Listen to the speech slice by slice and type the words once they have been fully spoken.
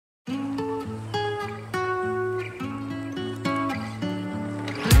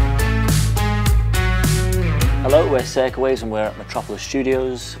Hello, we're Circa and we're at Metropolis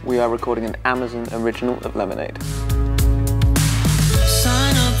Studios. We are recording an Amazon original of Lemonade.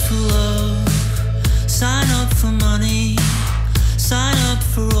 Sign up for love, sign up for money, sign up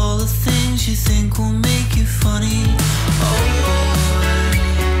for all the things you think will make you funny. Oh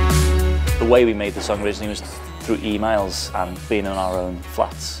boy. The way we made the song originally was through emails and being in our own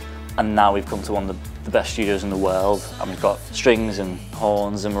flats. And now we've come to one of the best studios in the world, and we've got strings and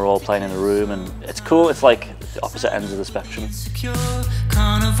horns and we're all playing in a room, and it's cool. It's like the opposite ends of the spectrum.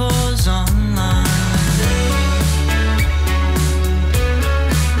 Carnivores online.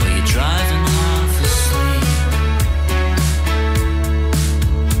 Where you're driving half asleep.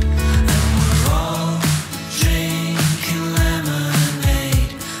 And we're all drinking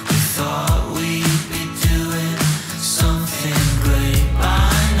lemonade. We thought we'd be doing something great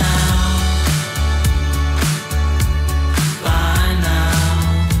by now.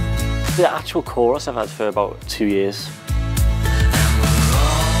 The actual chorus I've had for about 2 years.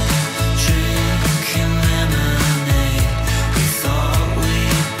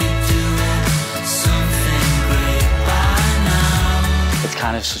 It's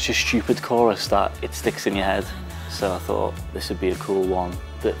kind of such a stupid chorus that it sticks in your head. So I thought this would be a cool one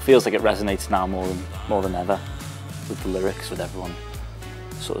that feels like it resonates now more than ever with the lyrics, with everyone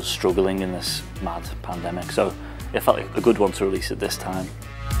sort of struggling in this mad pandemic. So it felt like a good one to release at this time.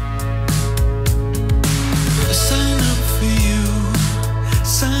 Sign up for you,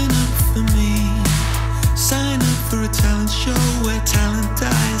 sign up for me, sign up for a talent show where talent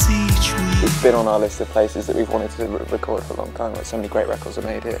dies each week. It's been on our list of places that we've wanted to record for a long time. Like, so many great records are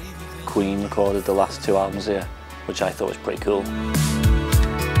made here. Queen recorded the last 2 albums here, which I thought was pretty cool.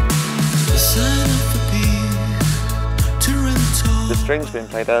 Sign up for beef, Toronto. The strings being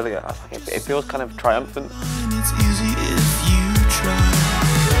played earlier, I think it feels kind of triumphant. It's easy if you try.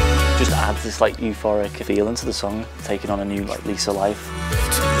 Just adds this like euphoric feeling to the song, taking on a new like lease of life.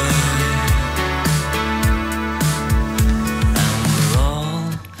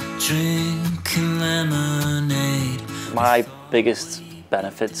 My biggest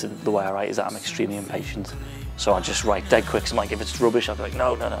benefit to the way I write is that I'm extremely impatient. So I just write dead quick. So I'm like, if it's rubbish, I'll be like,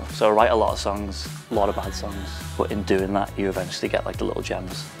 no. So I write a lot of songs, a lot of bad songs. But in doing that, you eventually get like the little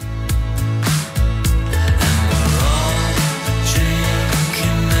gems.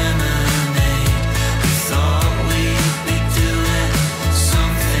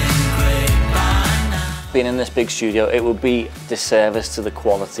 Being in this big studio, it would be disservice to the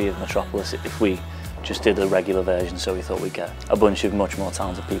quality of Metropolis if we just did a regular version, so we thought we'd get a bunch of much more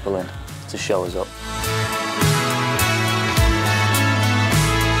talented people in to show us up.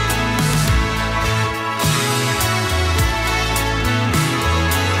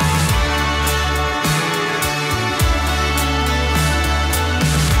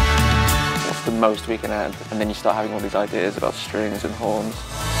 What's the most we can add? And then you start having all these ideas about strings and horns.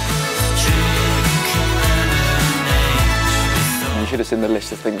 You should have seen the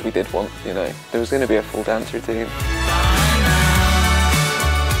list of things we did want, you know. There was going to be a full dance routine.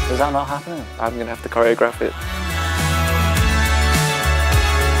 Is that not happening? I'm going to have to choreograph it.